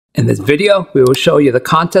In this video, we will show you the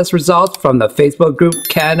contest results from the Facebook group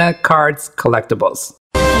Canada Cards Collectibles.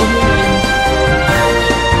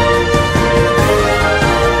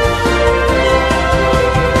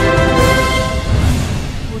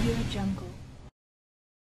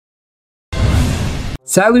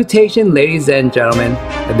 Salutation, ladies and gentlemen.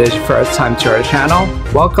 If this is your first time to our channel,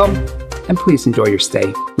 welcome and please enjoy your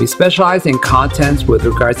stay. We specialize in contents with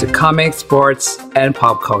regards to comics, sports, and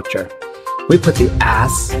pop culture. We put the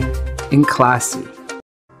ass in classy.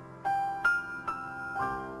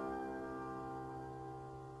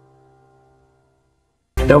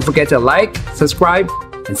 Don't forget to like, subscribe,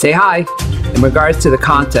 and say hi. In regards to the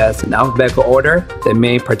contest in alphabetical order, the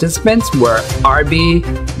main participants were RB,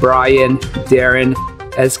 Brian, Darren,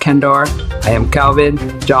 Eskandar, I am Calvin,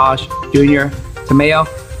 Josh, Junior, Tameo,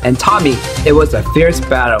 and Tommy. It was a fierce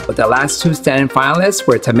battle, but the last two standing finalists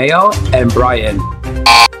were Tameo and Brian.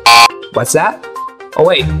 What's that? Oh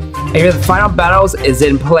wait, and here the final battles is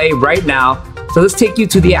in play right now, so let's take you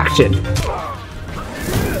to the action.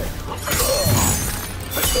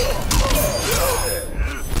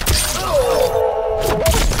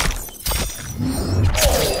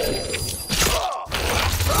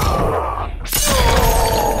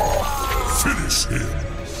 Finish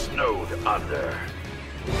him. Snowed under.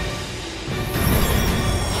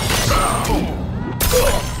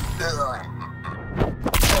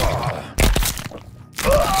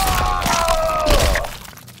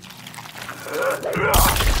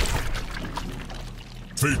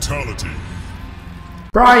 Fatality.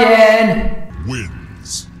 Brian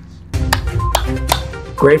Wins.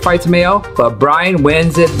 Great fight, Tameo, but Brian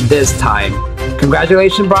wins it this time.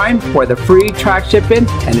 Congratulations, Brian, for the free track shipping,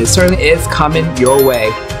 and it certainly is coming your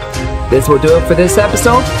way. This will do it for this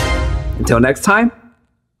episode. Until next time,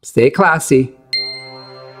 stay classy.